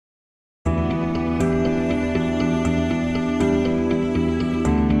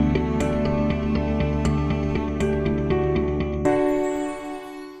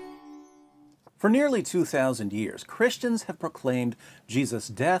For nearly 2,000 years, Christians have proclaimed Jesus'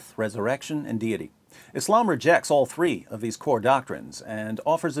 death, resurrection, and deity. Islam rejects all three of these core doctrines and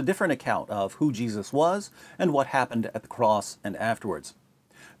offers a different account of who Jesus was and what happened at the cross and afterwards.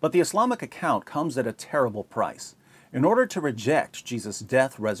 But the Islamic account comes at a terrible price. In order to reject Jesus'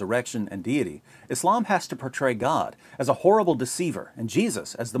 death, resurrection, and deity, Islam has to portray God as a horrible deceiver and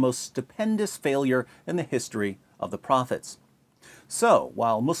Jesus as the most stupendous failure in the history of the prophets. So,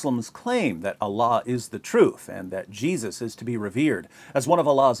 while Muslims claim that Allah is the truth and that Jesus is to be revered as one of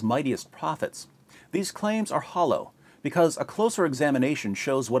Allah's mightiest prophets, these claims are hollow because a closer examination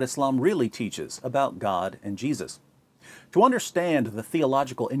shows what Islam really teaches about God and Jesus. To understand the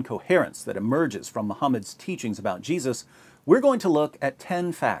theological incoherence that emerges from Muhammad's teachings about Jesus, we're going to look at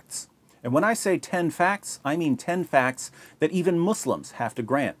 10 facts. And when I say 10 facts, I mean 10 facts that even Muslims have to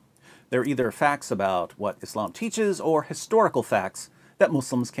grant. They're either facts about what Islam teaches or historical facts that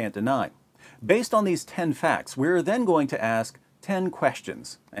Muslims can't deny. Based on these 10 facts, we're then going to ask 10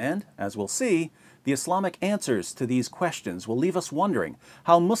 questions. And, as we'll see, the Islamic answers to these questions will leave us wondering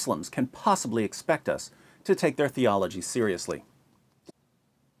how Muslims can possibly expect us to take their theology seriously.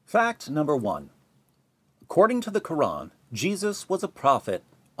 Fact number 1. According to the Quran, Jesus was a prophet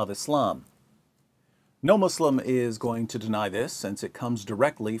of Islam. No Muslim is going to deny this since it comes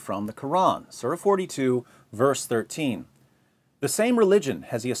directly from the Quran, Surah 42, verse 13. The same religion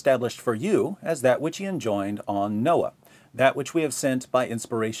has he established for you as that which he enjoined on Noah, that which we have sent by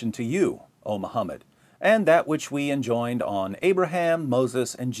inspiration to you, O Muhammad, and that which we enjoined on Abraham,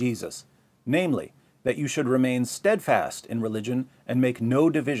 Moses, and Jesus, namely, that you should remain steadfast in religion and make no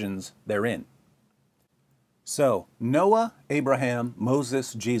divisions therein. So, Noah, Abraham,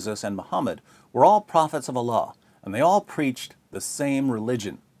 Moses, Jesus, and Muhammad were all prophets of Allah, and they all preached the same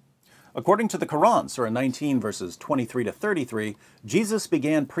religion. According to the Quran, Surah 19, verses 23 to 33, Jesus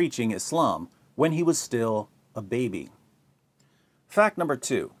began preaching Islam when he was still a baby. Fact number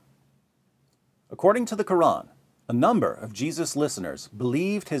 2. According to the Quran, a number of Jesus' listeners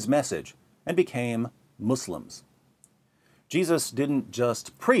believed his message and became Muslims. Jesus didn't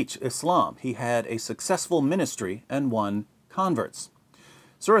just preach Islam, he had a successful ministry and won converts.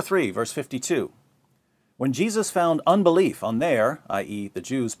 Surah 3, verse 52. When Jesus found unbelief on their, i.e. the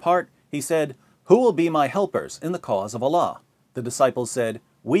Jews' part, he said, "Who will be my helpers in the cause of Allah?" The disciples said,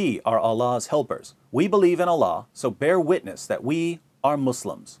 "We are Allah's helpers. We believe in Allah, so bear witness that we are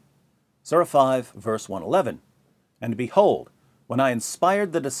Muslims." Surah 5, verse 111. And behold, when I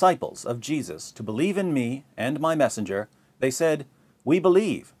inspired the disciples of Jesus to believe in me and my messenger, they said, "We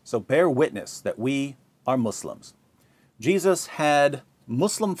believe, so bear witness that we are Muslims." Jesus had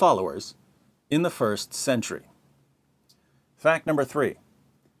Muslim followers in the 1st century. Fact number 3.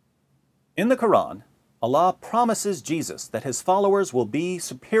 In the Quran, Allah promises Jesus that his followers will be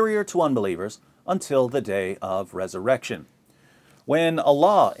superior to unbelievers until the day of resurrection. When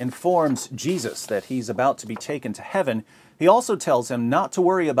Allah informs Jesus that he's about to be taken to heaven, he also tells him not to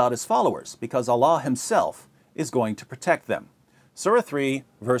worry about his followers because Allah himself is going to protect them. Surah 3,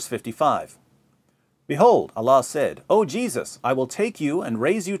 verse 55. Behold, Allah said, "O Jesus, I will take you and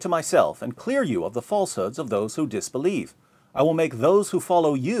raise you to myself and clear you of the falsehoods of those who disbelieve. I will make those who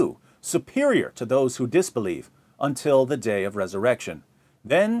follow you superior to those who disbelieve until the day of resurrection.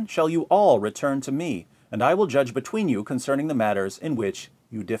 Then shall you all return to me, and I will judge between you concerning the matters in which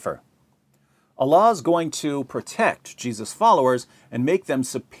you differ." Allah is going to protect Jesus' followers and make them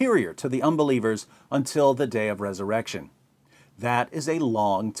superior to the unbelievers until the day of resurrection. That is a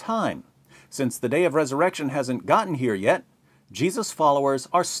long time. Since the day of resurrection hasn't gotten here yet, Jesus' followers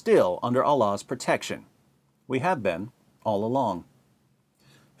are still under Allah's protection. We have been all along.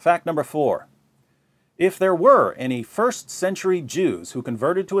 Fact number 4. If there were any 1st century Jews who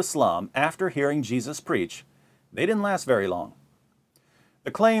converted to Islam after hearing Jesus preach, they didn't last very long.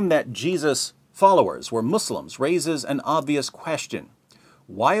 The claim that Jesus' followers were Muslims raises an obvious question.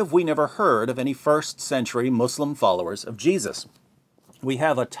 Why have we never heard of any 1st century Muslim followers of Jesus? We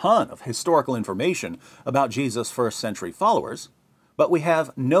have a ton of historical information about Jesus' 1st century followers, but we have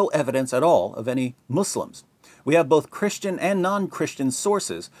no evidence at all of any Muslims. We have both Christian and non-Christian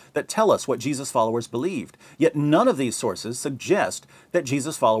sources that tell us what Jesus' followers believed, yet none of these sources suggest that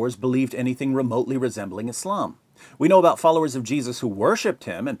Jesus' followers believed anything remotely resembling Islam. We know about followers of Jesus who worshipped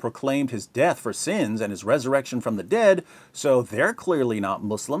him and proclaimed his death for sins and his resurrection from the dead, so they're clearly not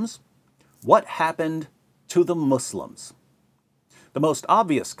Muslims. What happened to the Muslims? The most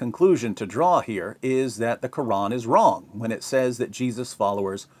obvious conclusion to draw here is that the Quran is wrong when it says that Jesus'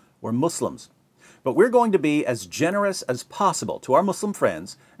 followers were Muslims. But we're going to be as generous as possible to our Muslim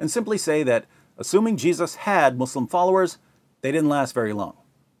friends and simply say that, assuming Jesus had Muslim followers, they didn't last very long.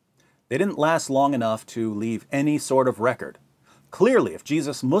 They didn't last long enough to leave any sort of record. Clearly, if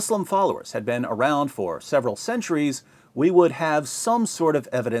Jesus' Muslim followers had been around for several centuries, we would have some sort of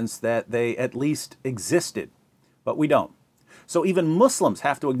evidence that they at least existed. But we don't. So even Muslims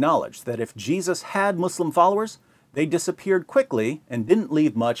have to acknowledge that if Jesus had Muslim followers, they disappeared quickly and didn't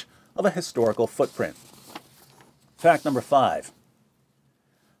leave much of a historical footprint. Fact number 5.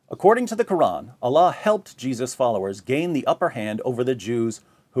 According to the Quran, Allah helped Jesus' followers gain the upper hand over the Jews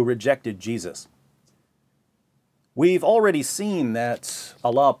who rejected Jesus. We've already seen that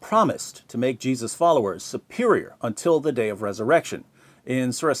Allah promised to make Jesus' followers superior until the day of resurrection.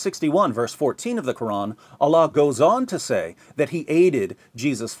 In Surah 61, verse 14 of the Quran, Allah goes on to say that He aided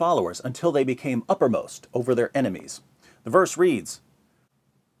Jesus' followers until they became uppermost over their enemies. The verse reads,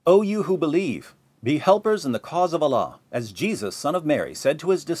 "O you who believe, be helpers in the cause of Allah, as Jesus, son of Mary, said to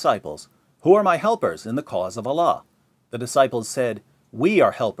his disciples, 'Who are my helpers in the cause of Allah?' The disciples said, 'We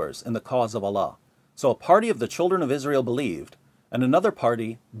are helpers in the cause of Allah.' So a party of the children of Israel believed, and another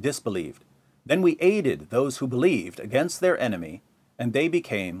party disbelieved. Then we aided those who believed against their enemy, and they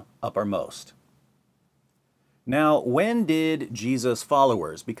became uppermost." Now, when did Jesus'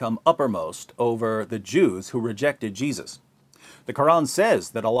 followers become uppermost over the Jews who rejected Jesus? The Quran says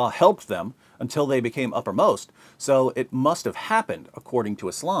that Allah helped them until they became uppermost, so it must have happened according to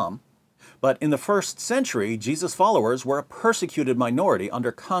Islam. But in the first century, Jesus' followers were a persecuted minority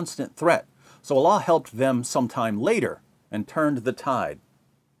under constant threat, so Allah helped them sometime later and turned the tide.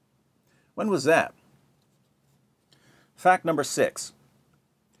 When was that? Fact number 6.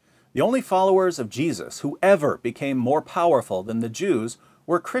 The only followers of Jesus who ever became more powerful than the Jews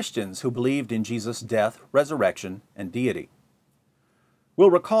were Christians who believed in Jesus' death, resurrection, and deity.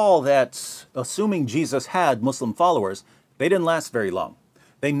 We'll recall that, assuming Jesus had Muslim followers, they didn't last very long.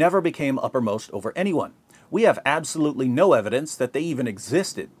 They never became uppermost over anyone. We have absolutely no evidence that they even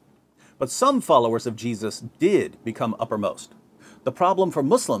existed. But some followers of Jesus did become uppermost. The problem for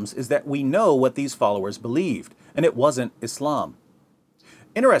Muslims is that we know what these followers believed, and it wasn't Islam.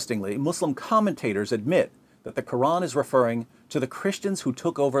 Interestingly, Muslim commentators admit that the Quran is referring to the Christians who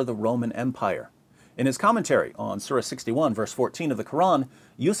took over the Roman Empire. In his commentary on Surah 61, verse 14 of the Quran,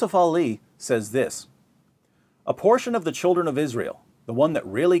 Yusuf Ali says this, "A portion of the children of Israel, the one that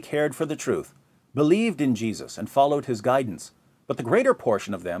really cared for the truth, believed in Jesus and followed his guidance, but the greater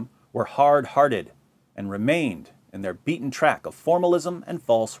portion of them were hard-hearted and remained in their beaten track of formalism and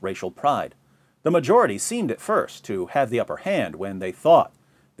false racial pride. The majority seemed at first to have the upper hand when they thought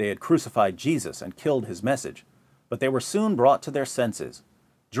they had crucified Jesus and killed his message, but they were soon brought to their senses.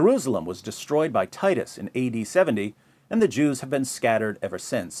 Jerusalem was destroyed by Titus in AD 70, and the Jews have been scattered ever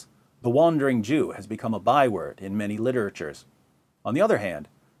since. The wandering Jew has become a byword in many literatures. On the other hand,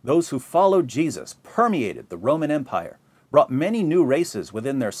 those who followed Jesus permeated the Roman Empire, brought many new races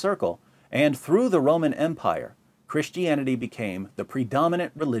within their circle, and through the Roman Empire, Christianity became the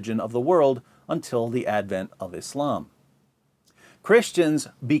predominant religion of the world until the advent of Islam." Christians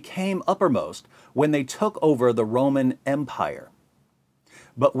became uppermost when they took over the Roman Empire.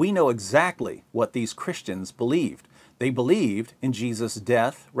 But we know exactly what these Christians believed. They believed in Jesus'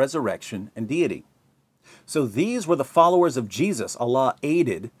 death, resurrection, and deity. So these were the followers of Jesus Allah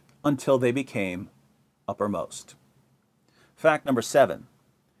aided until they became uppermost. Fact number 7.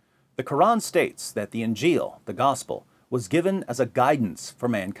 The Quran states that the Injil, the Gospel, was given as a guidance for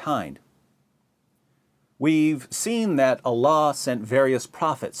mankind. We've seen that Allah sent various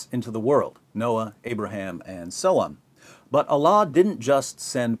prophets into the world, Noah, Abraham, and so on. But Allah didn't just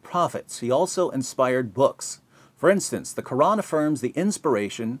send prophets, He also inspired books. For instance, the Quran affirms the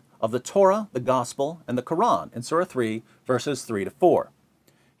inspiration of the Torah, the Gospel, and the Quran in Surah 3, verses 3 to 4.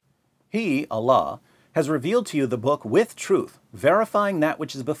 He, Allah, has revealed to you the book with truth, verifying that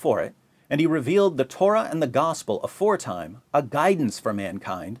which is before it, and He revealed the Torah and the Gospel aforetime, a guidance for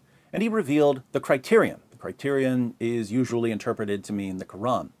mankind, and He revealed the criterion. The criterion is usually interpreted to mean the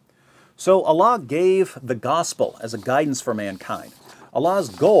Quran. So Allah gave the Gospel as a guidance for mankind. Allah's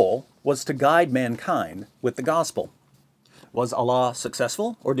goal was to guide mankind with the Gospel. Was Allah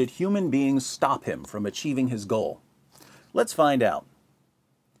successful, or did human beings stop Him from achieving His goal? Let's find out.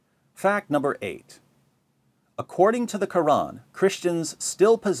 Fact number 8. According to the Quran, Christians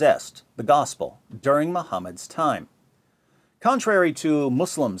still possessed the Gospel during Muhammad's time. Contrary to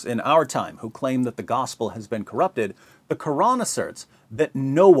Muslims in our time who claim that the Gospel has been corrupted, the Quran asserts that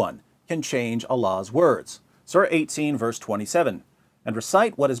no one can change Allah's words. Surah 18, verse 27, "And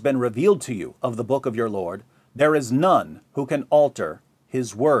recite what has been revealed to you of the book of your Lord. There is none who can alter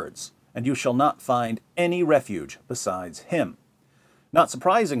His words, and you shall not find any refuge besides Him." Not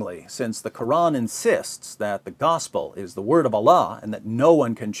surprisingly, since the Quran insists that the gospel is the word of Allah and that no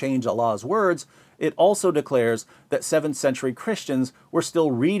one can change Allah's words, it also declares that 7th century Christians were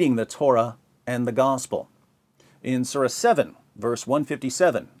still reading the Torah and the gospel. In Surah 7, verse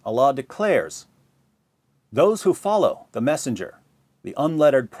 157, Allah declares, "Those who follow the messenger, the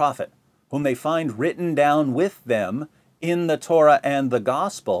unlettered prophet, whom they find written down with them in the Torah and the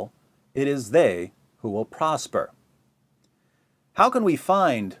gospel, it is they who will prosper." How can we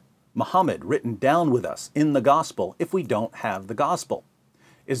find Muhammad written down with us in the gospel if we don't have the gospel?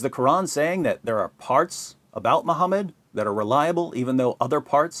 Is the Quran saying that there are parts about Muhammad that are reliable even though other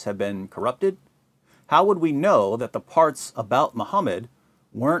parts have been corrupted? How would we know that the parts about Muhammad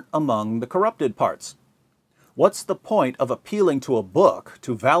weren't among the corrupted parts? What's the point of appealing to a book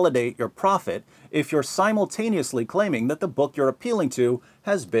to validate your prophet if you're simultaneously claiming that the book you're appealing to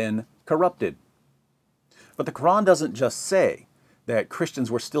has been corrupted? But the Quran doesn't just say that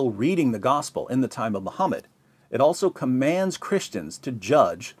Christians were still reading the gospel in the time of Muhammad. It also commands Christians to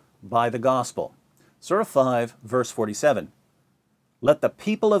judge by the gospel. Surah 5, verse 47. "Let the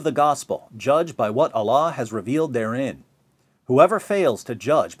people of the gospel judge by what Allah has revealed therein. Whoever fails to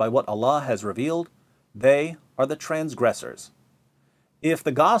judge by what Allah has revealed, they are the transgressors." If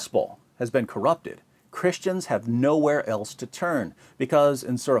the gospel has been corrupted, Christians have nowhere else to turn, because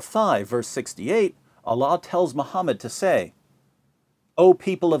in Surah 5, verse 68, Allah tells Muhammad to say, "O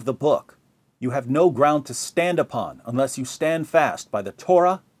people of the book, you have no ground to stand upon unless you stand fast by the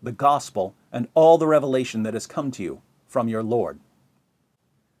Torah, the gospel, and all the revelation that has come to you from your Lord."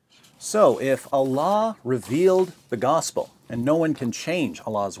 So, if Allah revealed the gospel, and no one can change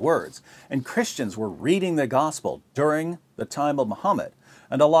Allah's words, and Christians were reading the gospel during the time of Muhammad,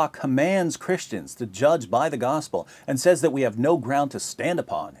 and Allah commands Christians to judge by the gospel and says that we have no ground to stand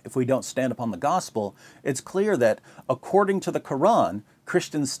upon if we don't stand upon the gospel, it's clear that, according to the Quran,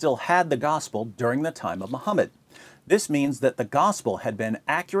 Christians still had the gospel during the time of Muhammad. This means that the gospel had been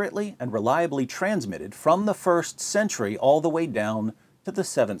accurately and reliably transmitted from the 1st century all the way down to the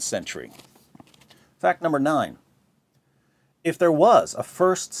 7th century. Fact number 9. If there was a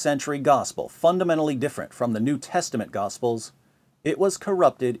 1st century gospel fundamentally different from the New Testament gospels, it was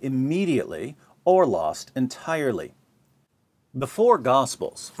corrupted immediately or lost entirely. The 4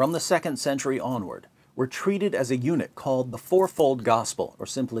 Gospels from the 2nd century onward were treated as a unit called the fourfold gospel, or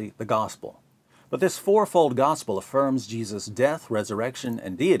simply the gospel. But this fourfold gospel affirms Jesus' death, resurrection,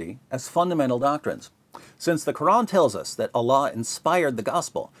 and deity as fundamental doctrines. Since the Quran tells us that Allah inspired the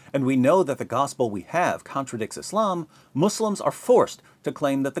gospel, and we know that the gospel we have contradicts Islam, Muslims are forced to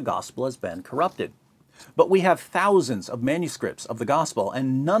claim that the gospel has been corrupted. But we have thousands of manuscripts of the gospel,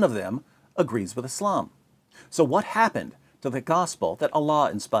 and none of them agrees with Islam. So what happened to the gospel that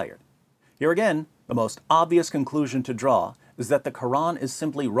Allah inspired? Here again, the most obvious conclusion to draw is that the Quran is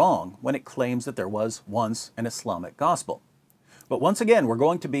simply wrong when it claims that there was once an Islamic gospel. But once again, we're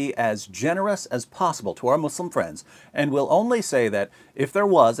going to be as generous as possible to our Muslim friends, and we'll only say that if there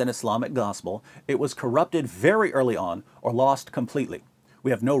was an Islamic gospel, it was corrupted very early on or lost completely.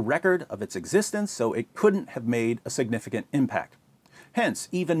 We have no record of its existence, so it couldn't have made a significant impact. Hence,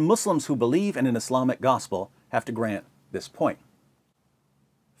 even Muslims who believe in an Islamic gospel have to grant this point.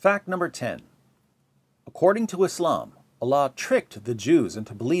 Fact number 10. According to Islam, Allah tricked the Jews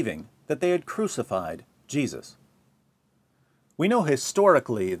into believing that they had crucified Jesus. We know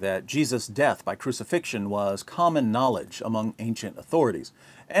historically that Jesus' death by crucifixion was common knowledge among ancient authorities,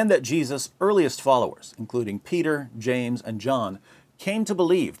 and that Jesus' earliest followers, including Peter, James, and John, came to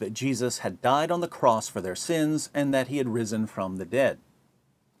believe that Jesus had died on the cross for their sins and that he had risen from the dead.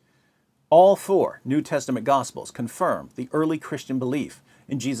 All 4 New Testament Gospels confirm the early Christian belief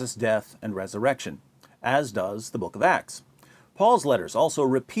in Jesus' death and resurrection, as does the book of Acts. Paul's letters also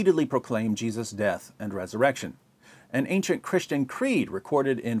repeatedly proclaim Jesus' death and resurrection. An ancient Christian creed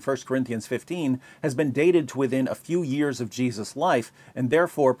recorded in 1 Corinthians 15 has been dated to within a few years of Jesus' life and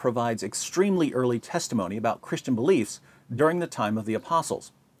therefore provides extremely early testimony about Christian beliefs during the time of the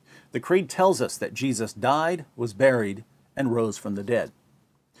apostles. The creed tells us that Jesus died, was buried, and rose from the dead.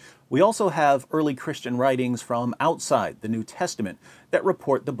 We also have early Christian writings from outside the New Testament that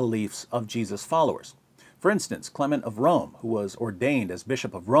report the beliefs of Jesus' followers. For instance, Clement of Rome, who was ordained as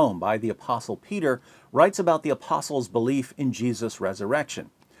Bishop of Rome by the Apostle Peter, writes about the apostles' belief in Jesus' resurrection.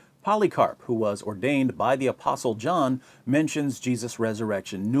 Polycarp, who was ordained by the Apostle John, mentions Jesus'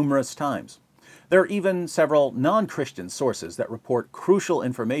 resurrection numerous times. There are even several non-Christian sources that report crucial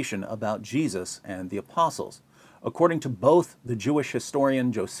information about Jesus and the apostles. According to both the Jewish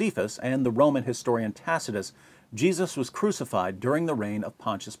historian Josephus and the Roman historian Tacitus, Jesus was crucified during the reign of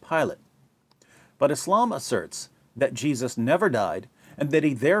Pontius Pilate. But Islam asserts that Jesus never died and that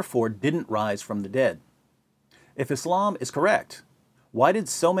he therefore didn't rise from the dead. If Islam is correct, why did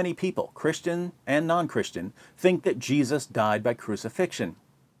so many people, Christian and non-Christian, think that Jesus died by crucifixion?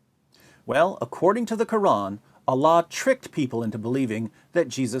 Well, according to the Quran, Allah tricked people into believing that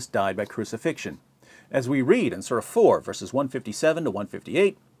Jesus died by crucifixion. As we read in Surah 4, verses 157 to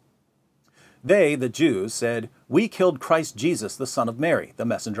 158, they, the Jews, said, "We killed Christ Jesus, the son of Mary, the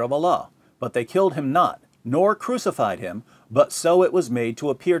messenger of Allah. But they killed him not, nor crucified him, but so it was made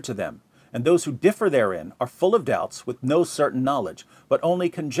to appear to them. And those who differ therein are full of doubts, with no certain knowledge, but only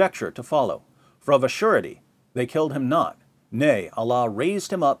conjecture to follow. For of a surety they killed him not. Nay, Allah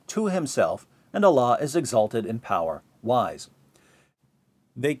raised him up to himself, and Allah is exalted in power, wise.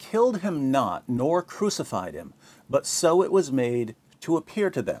 They killed him not, nor crucified him, but so it was made to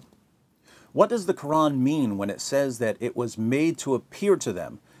appear to them." What does the Quran mean when it says that it was made to appear to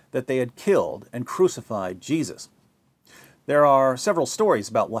them that they had killed and crucified Jesus? There are several stories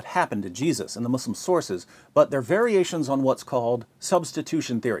about what happened to Jesus in the Muslim sources, but they're variations on what's called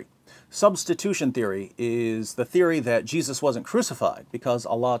substitution theory. Substitution theory is the theory that Jesus wasn't crucified because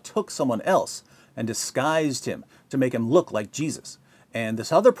Allah took someone else and disguised him to make him look like Jesus. And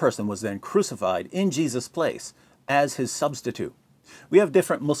this other person was then crucified in Jesus' place as his substitute. We have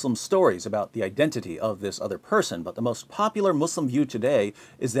different Muslim stories about the identity of this other person, but the most popular Muslim view today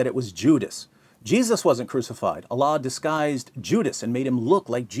is that it was Judas. Jesus wasn't crucified. Allah disguised Judas and made him look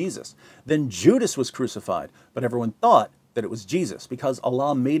like Jesus. Then Judas was crucified, but everyone thought that it was Jesus because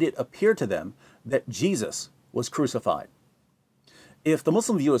Allah made it appear to them that Jesus was crucified. If the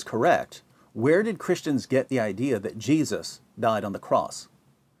Muslim view is correct, where did Christians get the idea that Jesus died on the cross?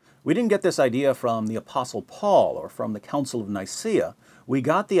 We didn't get this idea from the Apostle Paul or from the Council of Nicaea. We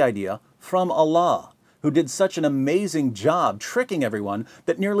got the idea from Allah, who did such an amazing job tricking everyone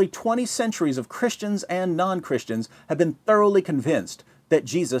that nearly 20 centuries of Christians and non-Christians have been thoroughly convinced that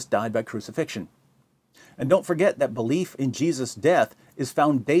Jesus died by crucifixion. And don't forget that belief in Jesus' death is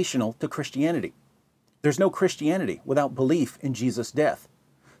foundational to Christianity. There's no Christianity without belief in Jesus' death.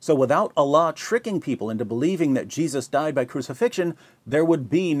 So without Allah tricking people into believing that Jesus died by crucifixion, there would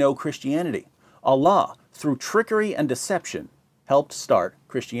be no Christianity. Allah, through trickery and deception, helped start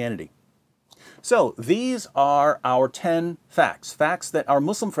Christianity. So these are our 10 facts that our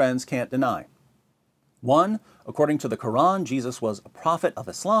Muslim friends can't deny. 1, according to the Quran, Jesus was a prophet of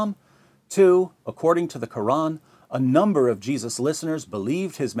Islam. 2, according to the Quran, a number of Jesus' listeners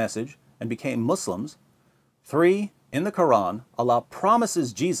believed his message and became Muslims. 3, in the Quran, Allah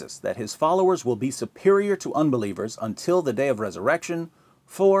promises Jesus that his followers will be superior to unbelievers until the day of resurrection.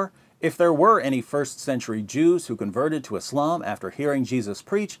 4, if there were any first century Jews who converted to Islam after hearing Jesus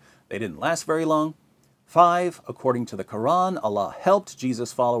preach, they didn't last very long. 5, according to the Quran, Allah helped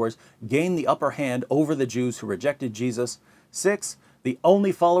Jesus' followers gain the upper hand over the Jews who rejected Jesus. 6, the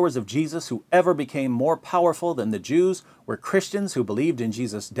only followers of Jesus who ever became more powerful than the Jews were Christians who believed in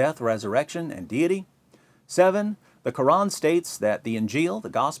Jesus' death, resurrection, and deity. 7, the Quran states that the Injil, the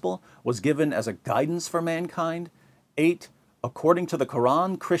Gospel, was given as a guidance for mankind. 8, according to the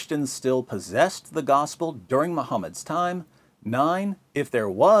Quran, Christians still possessed the Gospel during Muhammad's time. 9, if there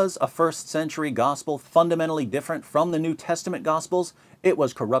was a first century Gospel fundamentally different from the New Testament Gospels, it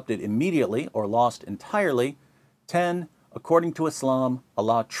was corrupted immediately or lost entirely. 10, according to Islam,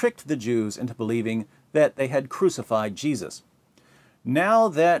 Allah tricked the Jews into believing that they had crucified Jesus. Now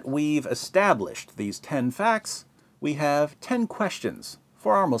that we've established these 10 facts, we have 10 questions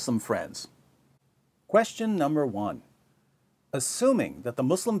for our Muslim friends. Question number 1. Assuming that the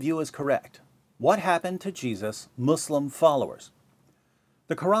Muslim view is correct, what happened to Jesus' Muslim followers?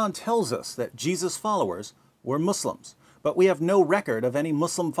 The Quran tells us that Jesus' followers were Muslims, but we have no record of any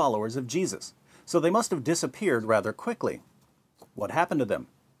Muslim followers of Jesus, so they must have disappeared rather quickly. What happened to them?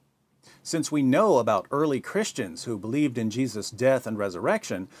 Since we know about early Christians who believed in Jesus' death and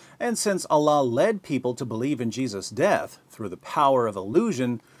resurrection, and since Allah led people to believe in Jesus' death through the power of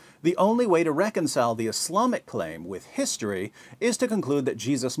illusion, the only way to reconcile the Islamic claim with history is to conclude that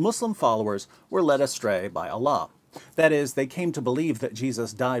Jesus' Muslim followers were led astray by Allah. That is, they came to believe that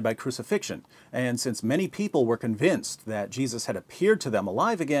Jesus died by crucifixion, and since many people were convinced that Jesus had appeared to them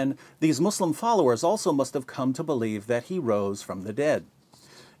alive again, these Muslim followers also must have come to believe that he rose from the dead.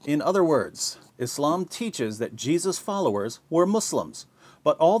 In other words, Islam teaches that Jesus' followers were Muslims,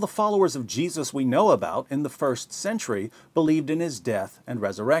 but all the followers of Jesus we know about in the first century believed in his death and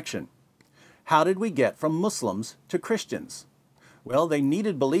resurrection. How did we get from Muslims to Christians? Well, they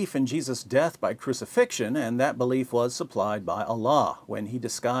needed belief in Jesus' death by crucifixion, and that belief was supplied by Allah when he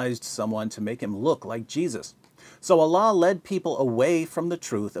disguised someone to make him look like Jesus. So Allah led people away from the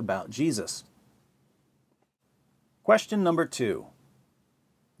truth about Jesus. Question number 2.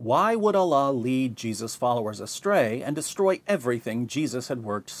 Why would Allah lead Jesus' followers astray and destroy everything Jesus had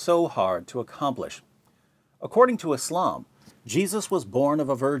worked so hard to accomplish? According to Islam, Jesus was born of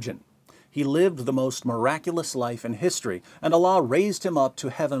a virgin. He lived the most miraculous life in history, and Allah raised him up to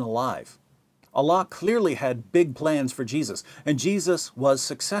heaven alive. Allah clearly had big plans for Jesus, and Jesus was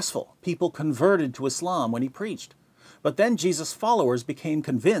successful. People converted to Islam when he preached. But then Jesus' followers became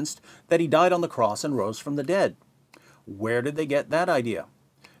convinced that he died on the cross and rose from the dead. Where did they get that idea?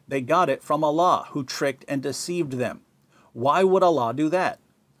 They got it from Allah, who tricked and deceived them. Why would Allah do that?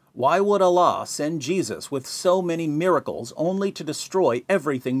 Why would Allah send Jesus with so many miracles only to destroy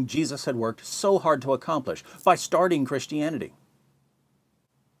everything Jesus had worked so hard to accomplish by starting Christianity?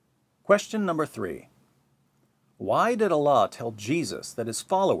 Question number 3. Why did Allah tell Jesus that his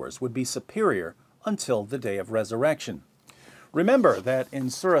followers would be superior until the day of resurrection? Remember that in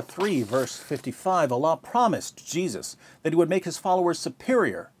Surah 3, verse 55, Allah promised Jesus that he would make his followers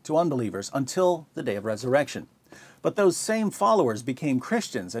superior to unbelievers until the day of resurrection. But those same followers became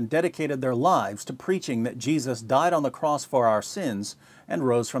Christians and dedicated their lives to preaching that Jesus died on the cross for our sins and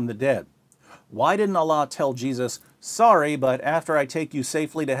rose from the dead. Why didn't Allah tell Jesus, "Sorry, but after I take you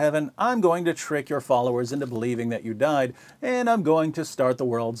safely to heaven, I'm going to trick your followers into believing that you died, and I'm going to start the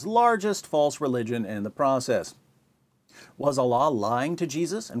world's largest false religion in the process"? Was Allah lying to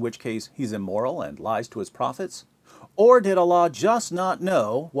Jesus, in which case he's immoral and lies to his prophets? Or did Allah just not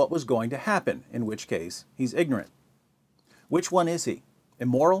know what was going to happen, in which case he's ignorant? Which one is he,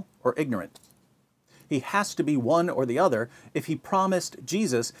 immoral or ignorant? He has to be one or the other if he promised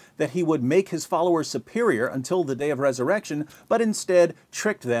Jesus that he would make his followers superior until the day of resurrection, but instead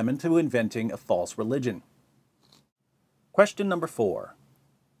tricked them into inventing a false religion. Question number 4.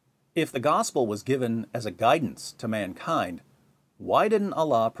 If the gospel was given as a guidance to mankind, why didn't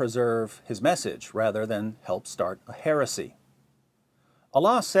Allah preserve his message rather than help start a heresy?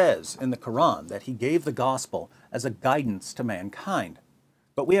 Allah says in the Quran that he gave the gospel as a guidance to mankind,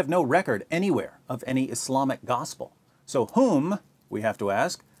 but we have no record anywhere of any Islamic gospel. So whom, we have to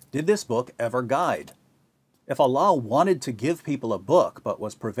ask, did this book ever guide? If Allah wanted to give people a book but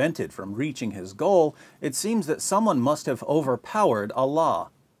was prevented from reaching his goal, it seems that someone must have overpowered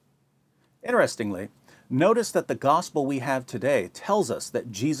Allah. Interestingly, notice that the gospel we have today tells us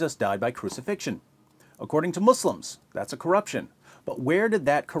that Jesus died by crucifixion. According to Muslims, that's a corruption. But where did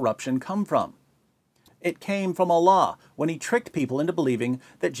that corruption come from? It came from Allah when he tricked people into believing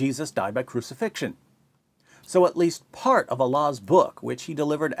that Jesus died by crucifixion. So at least part of Allah's book, which he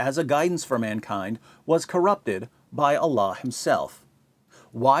delivered as a guidance for mankind, was corrupted by Allah himself.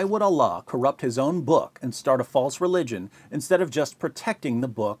 Why would Allah corrupt his own book and start a false religion instead of just protecting the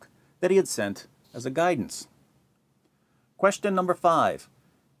book that he had sent as a guidance? Question number 5.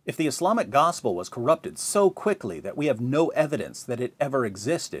 If the Islamic gospel was corrupted so quickly that we have no evidence that it ever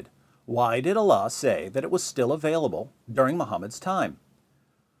existed, why did Allah say that it was still available during Muhammad's time?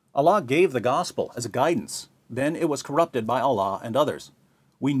 Allah gave the gospel as a guidance. Then it was corrupted by Allah and others.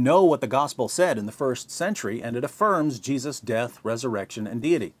 We know what the gospel said in the 1st century, and it affirms Jesus' death, resurrection, and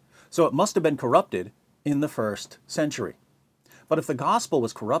deity. So it must have been corrupted in the 1st century. But if the gospel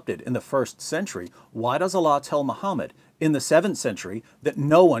was corrupted in the 1st century, why does Allah tell Muhammad in the 7th century that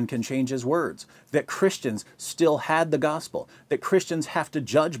no one can change his words, that Christians still had the gospel, that Christians have to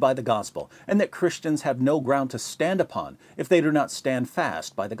judge by the gospel, and that Christians have no ground to stand upon if they do not stand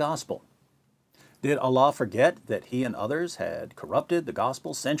fast by the gospel? Did Allah forget that he and others had corrupted the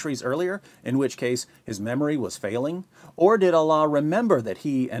gospel centuries earlier, in which case his memory was failing? Or did Allah remember that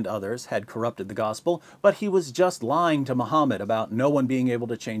he and others had corrupted the gospel, but he was just lying to Muhammad about no one being able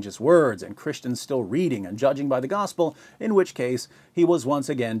to change his words and Christians still reading and judging by the gospel, in which case he was once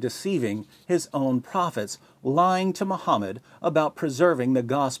again deceiving his own prophets, lying to Muhammad about preserving the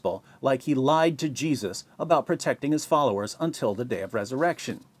gospel like he lied to Jesus about protecting his followers until the day of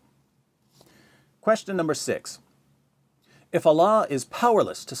resurrection? Question number 6. If Allah is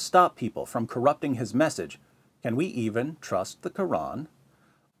powerless to stop people from corrupting his message, can we even trust the Quran?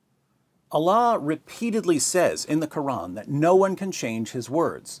 Allah repeatedly says in the Quran that no one can change his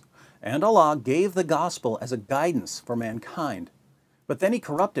words, and Allah gave the gospel as a guidance for mankind. But then he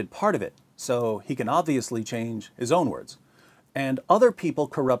corrupted part of it, so he can obviously change his own words. And other people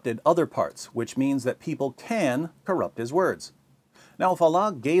corrupted other parts, which means that people can corrupt his words. Now, if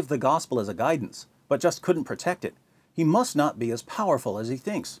Allah gave the gospel as a guidance, but just couldn't protect it, he must not be as powerful as he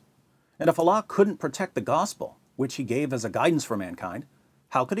thinks. And if Allah couldn't protect the gospel, which he gave as a guidance for mankind,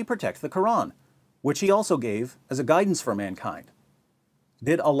 how could he protect the Quran, which he also gave as a guidance for mankind?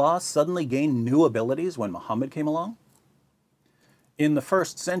 Did Allah suddenly gain new abilities when Muhammad came along? In the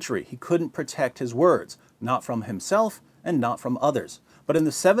 1st century, he couldn't protect his words, not from himself and not from others. But in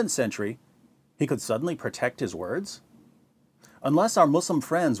the 7th century, he could suddenly protect his words? Unless our Muslim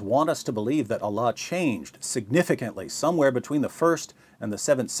friends want us to believe that Allah changed significantly somewhere between the 1st and the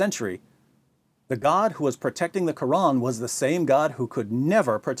 7th century, the God who was protecting the Quran was the same God who could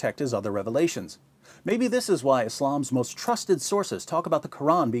never protect his other revelations. Maybe this is why Islam's most trusted sources talk about the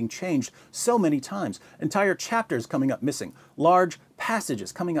Quran being changed so many times, entire chapters coming up missing, large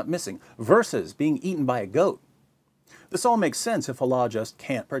passages coming up missing, verses being eaten by a goat. This all makes sense if Allah just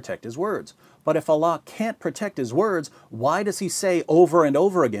can't protect his words. But if Allah can't protect his words, why does he say over and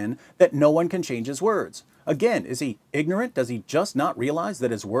over again that no one can change his words? Again, is he ignorant? Does he just not realize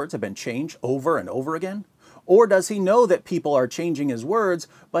that his words have been changed over and over again? Or does he know that people are changing his words,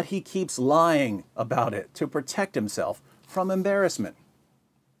 but he keeps lying about it to protect himself from embarrassment?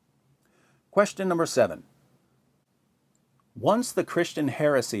 Question number 7. Once the Christian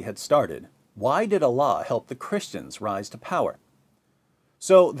heresy had started, why did Allah help the Christians rise to power?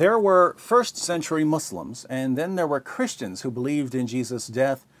 So there were 1st century Muslims, and then there were Christians who believed in Jesus'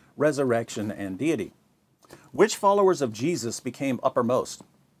 death, resurrection, and deity. Which followers of Jesus became uppermost?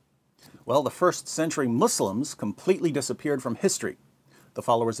 Well, the 1st century Muslims completely disappeared from history. The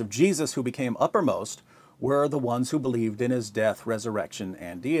followers of Jesus who became uppermost were the ones who believed in his death, resurrection,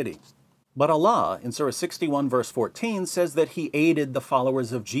 and deity. But Allah, in Surah 61 verse 14, says that he aided the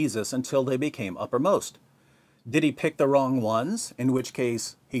followers of Jesus until they became uppermost. Did he pick the wrong ones, in which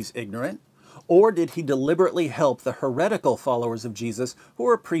case he's ignorant? Or did he deliberately help the heretical followers of Jesus who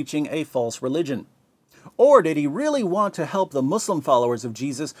were preaching a false religion? Or did he really want to help the Muslim followers of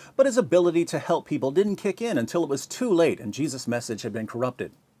Jesus, but his ability to help people didn't kick in until it was too late and Jesus' message had been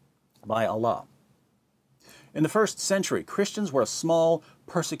corrupted by Allah? In the 1st century, Christians were a small,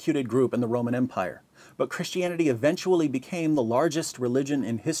 persecuted group in the Roman Empire, but Christianity eventually became the largest religion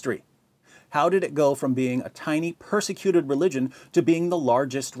in history. How did it go from being a tiny, persecuted religion to being the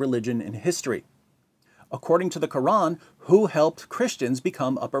largest religion in history? According to the Quran, who helped Christians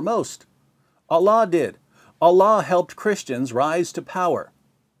become uppermost? Allah did. Allah helped Christians rise to power.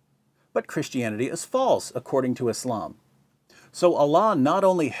 But Christianity is false, according to Islam. So Allah not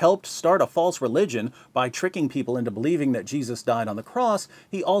only helped start a false religion by tricking people into believing that Jesus died on the cross,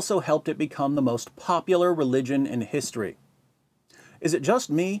 he also helped it become the most popular religion in history. Is it just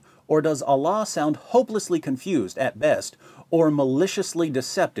me, or does Allah sound hopelessly confused at best, or maliciously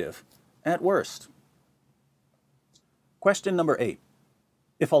deceptive at worst? Question number 8.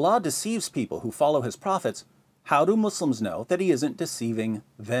 If Allah deceives people who follow his prophets, how do Muslims know that he isn't deceiving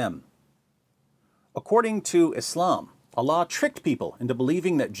them? According to Islam, Allah tricked people into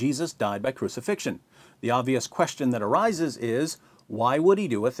believing that Jesus died by crucifixion. The obvious question that arises is, why would he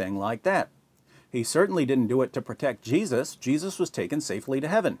do a thing like that? He certainly didn't do it to protect Jesus. Jesus was taken safely to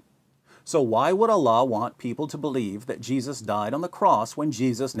heaven. So why would Allah want people to believe that Jesus died on the cross when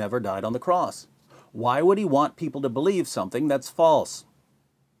Jesus never died on the cross? Why would he want people to believe something that's false?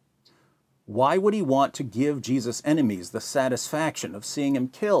 Why would he want to give Jesus' enemies the satisfaction of seeing him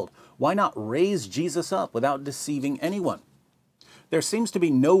killed? Why not raise Jesus up without deceiving anyone? There seems to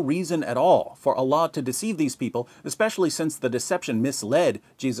be no reason at all for Allah to deceive these people, especially since the deception misled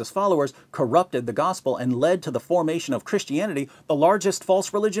Jesus' followers, corrupted the gospel, and led to the formation of Christianity, the largest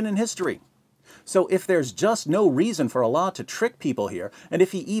false religion in history. So if there's just no reason for Allah to trick people here, and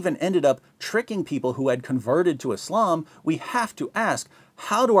if he even ended up tricking people who had converted to Islam, we have to ask,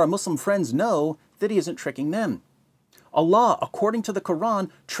 how do our Muslim friends know that he isn't tricking them? Allah, according to the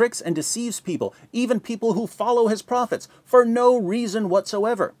Quran, tricks and deceives people, even people who follow his prophets, for no reason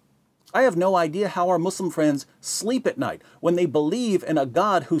whatsoever. I have no idea how our Muslim friends sleep at night when they believe in a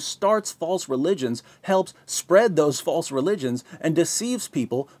God who starts false religions, helps spread those false religions, and deceives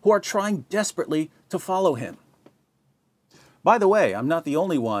people who are trying desperately to follow him. By the way, I'm not the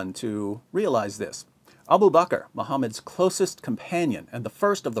only one to realize this. Abu Bakr, Muhammad's closest companion and the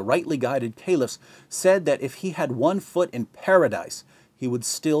first of the rightly guided caliphs, said that if he had one foot in paradise, he would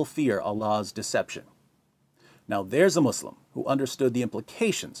still fear Allah's deception. Now there's a Muslim who understood the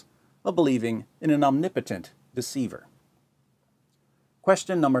implications of believing in an omnipotent deceiver.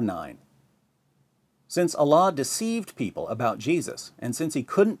 Question number 9. Since Allah deceived people about Jesus, and since he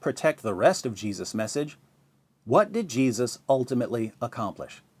couldn't protect the rest of Jesus' message, what did Jesus ultimately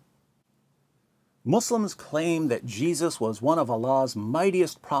accomplish? Muslims claim that Jesus was one of Allah's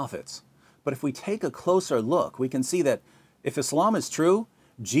mightiest prophets, but if we take a closer look, we can see that if Islam is true,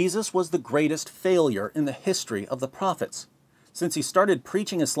 Jesus was the greatest failure in the history of the prophets. Since he started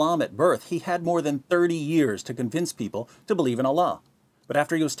preaching Islam at birth, he had more than 30 years to convince people to believe in Allah. But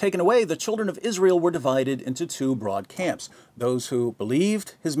after he was taken away, the children of Israel were divided into two broad camps. Those who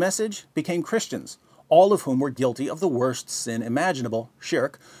believed his message became Christians. all of whom were guilty of the worst sin imaginable,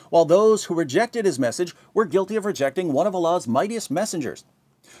 shirk, while those who rejected his message were guilty of rejecting one of Allah's mightiest messengers.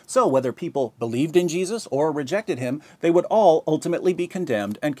 So whether people believed in Jesus or rejected him, they would all ultimately be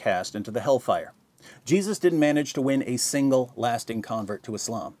condemned and cast into the hellfire. Jesus didn't manage to win a single lasting convert to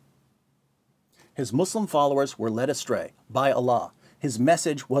Islam. His Muslim followers were led astray by Allah. His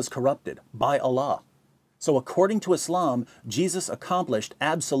message was corrupted by Allah. So according to Islam, Jesus accomplished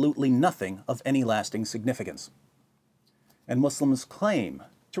absolutely nothing of any lasting significance. And Muslims claim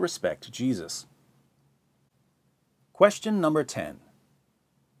to respect Jesus. Question number 10.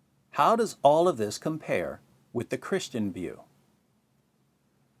 How does all of this compare with the Christian view?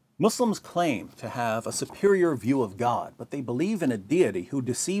 Muslims claim to have a superior view of God, but they believe in a deity who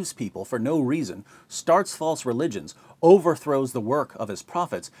deceives people for no reason, starts false religions, overthrows the work of his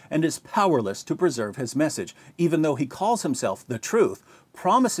prophets, and is powerless to preserve his message, even though he calls himself the truth,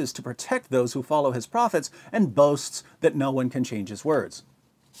 promises to protect those who follow his prophets, and boasts that no one can change his words.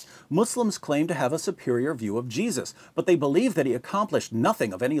 Muslims claim to have a superior view of Jesus, but they believe that he accomplished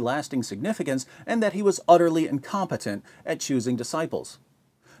nothing of any lasting significance and that he was utterly incompetent at choosing disciples.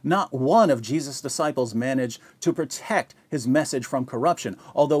 Not one of Jesus' disciples managed to protect his message from corruption,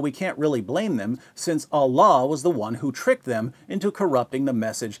 although we can't really blame them since Allah was the one who tricked them into corrupting the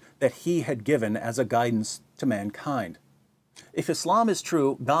message that he had given as a guidance to mankind. If Islam is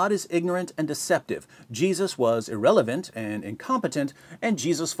true, God is ignorant and deceptive, Jesus was irrelevant and incompetent, and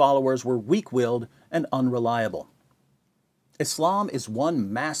Jesus' followers were weak-willed and unreliable. Islam is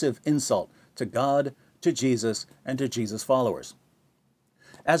one massive insult to God, to Jesus, and to Jesus' followers.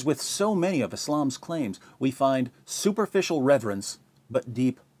 As with so many of Islam's claims, we find superficial reverence but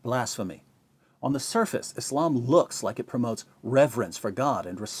deep blasphemy. On the surface, Islam looks like it promotes reverence for God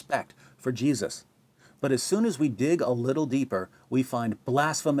and respect for Jesus. But as soon as we dig a little deeper, we find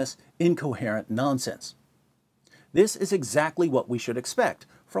blasphemous, incoherent nonsense. This is exactly what we should expect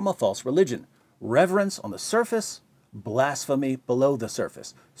from a false religion. Reverence on the surface, blasphemy below the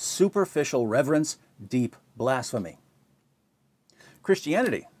surface. Superficial reverence, deep blasphemy.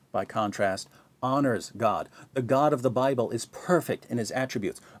 Christianity, by contrast, honors God. The God of the Bible is perfect in his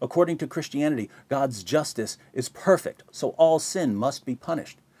attributes. According to Christianity, God's justice is perfect, so all sin must be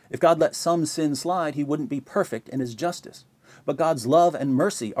punished. If God let some sin slide, he wouldn't be perfect in his justice. But God's love and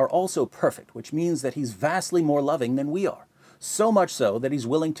mercy are also perfect, which means that he's vastly more loving than we are. So much so that he's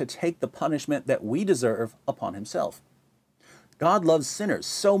willing to take the punishment that we deserve upon himself. God loves sinners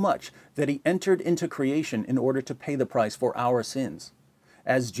so much that he entered into creation in order to pay the price for our sins.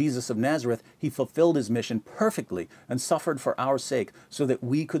 As Jesus of Nazareth, he fulfilled his mission perfectly and suffered for our sake so that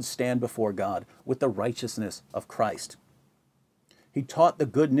we could stand before God with the righteousness of Christ. He taught the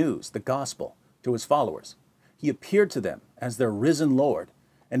good news, the gospel, to his followers. He appeared to them as their risen Lord,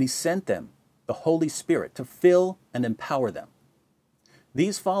 and he sent them the Holy Spirit to fill and empower them.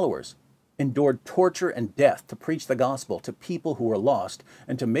 These followers endured torture and death to preach the gospel to people who were lost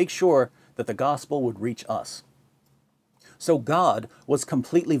and to make sure that the gospel would reach us. So God was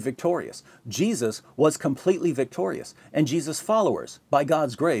completely victorious. Jesus was completely victorious. And Jesus' followers, by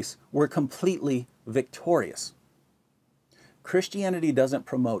God's grace, were completely victorious. Christianity doesn't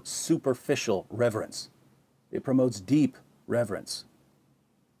promote superficial reverence. It promotes deep reverence.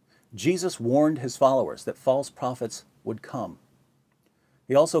 Jesus warned his followers that false prophets would come.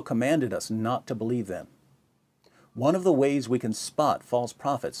 He also commanded us not to believe them. One of the ways we can spot false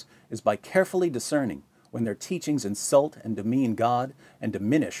prophets is by carefully discerning when their teachings insult and demean God and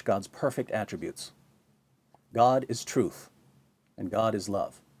diminish God's perfect attributes. God is truth, and God is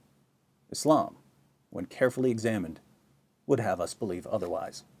love. Islam, when carefully examined, would have us believe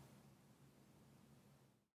otherwise.